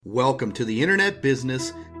Welcome to the Internet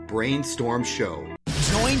Business Brainstorm Show.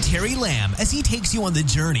 Join Terry Lamb as he takes you on the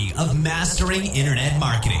journey of mastering internet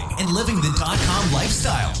marketing and living the .com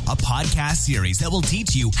lifestyle, a podcast series that will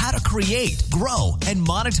teach you how to create, grow, and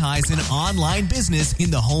monetize an online business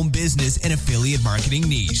in the home business and affiliate marketing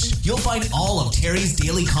niche. You'll find all of Terry's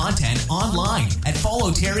daily content online at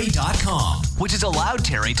followterry.com, which has allowed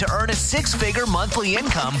Terry to earn a six-figure monthly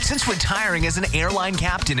income since retiring as an airline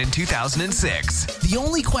captain in 2006. The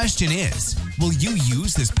only question is, will you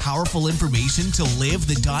use this powerful information to live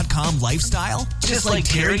the .com lifestyle just like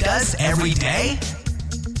Terry does every day?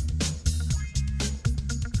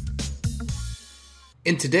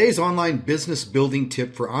 In today's online business building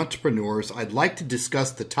tip for entrepreneurs, I'd like to discuss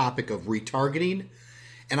the topic of retargeting,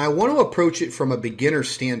 and I want to approach it from a beginner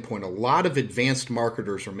standpoint. A lot of advanced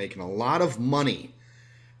marketers are making a lot of money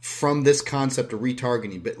from this concept of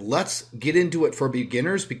retargeting, but let's get into it for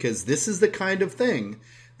beginners because this is the kind of thing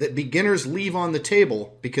that beginners leave on the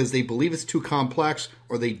table because they believe it's too complex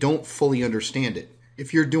or they don't fully understand it.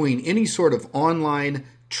 If you're doing any sort of online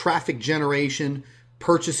traffic generation,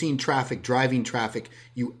 purchasing traffic, driving traffic,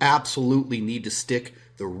 you absolutely need to stick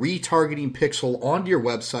the retargeting pixel onto your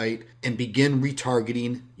website and begin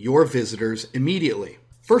retargeting your visitors immediately.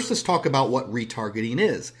 First, let's talk about what retargeting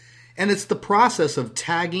is. And it's the process of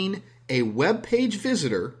tagging a web page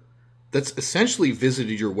visitor that's essentially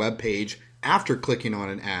visited your web page after clicking on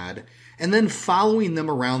an ad, and then following them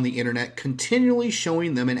around the internet, continually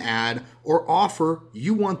showing them an ad or offer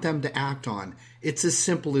you want them to act on. It's as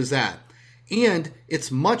simple as that. And it's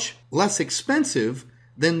much less expensive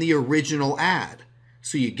than the original ad.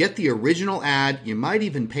 So you get the original ad, you might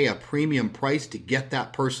even pay a premium price to get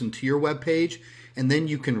that person to your webpage, and then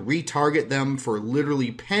you can retarget them for literally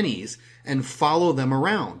pennies and follow them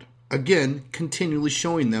around. Again, continually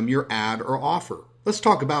showing them your ad or offer. Let's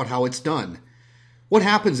talk about how it's done. What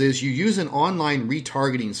happens is you use an online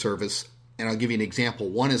retargeting service, and I'll give you an example.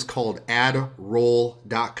 One is called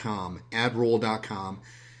adroll.com. Adroll.com.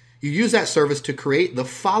 You use that service to create the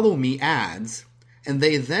follow me ads, and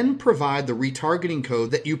they then provide the retargeting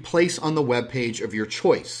code that you place on the web page of your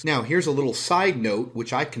choice. Now, here's a little side note,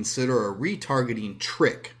 which I consider a retargeting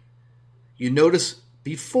trick. You notice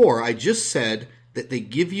before I just said that they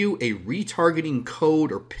give you a retargeting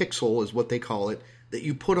code, or pixel is what they call it, that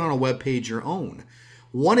you put on a web page your own.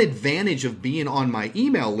 One advantage of being on my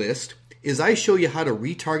email list is I show you how to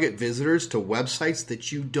retarget visitors to websites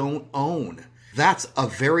that you don't own. That's a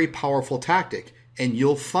very powerful tactic, and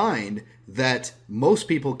you'll find that most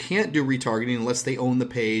people can't do retargeting unless they own the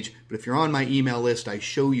page. But if you're on my email list, I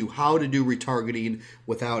show you how to do retargeting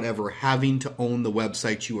without ever having to own the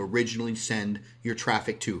website you originally send your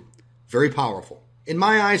traffic to. Very powerful. In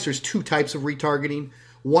my eyes, there's two types of retargeting.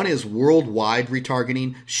 One is worldwide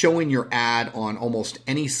retargeting, showing your ad on almost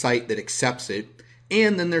any site that accepts it.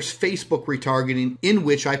 And then there's Facebook retargeting, in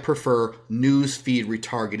which I prefer newsfeed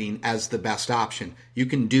retargeting as the best option. You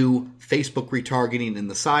can do Facebook retargeting in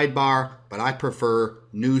the sidebar, but I prefer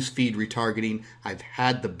newsfeed retargeting. I've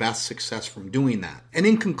had the best success from doing that. And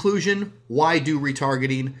in conclusion, why do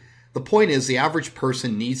retargeting? The point is the average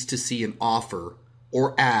person needs to see an offer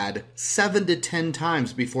or ad 7 to 10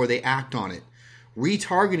 times before they act on it.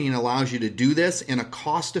 Retargeting allows you to do this in a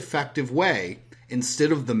cost-effective way.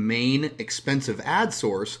 Instead of the main expensive ad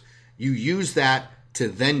source, you use that to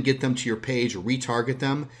then get them to your page, retarget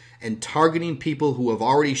them, and targeting people who have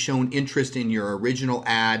already shown interest in your original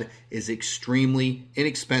ad is extremely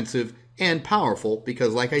inexpensive and powerful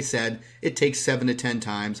because, like I said, it takes 7 to 10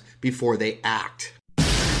 times before they act.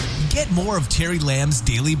 Get more of Terry Lamb's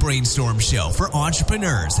Daily Brainstorm Show for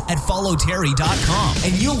entrepreneurs at followterry.com,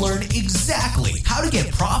 and you'll learn exactly how to get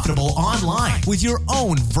profitable online with your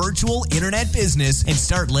own virtual internet business and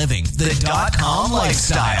start living the .com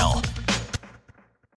lifestyle.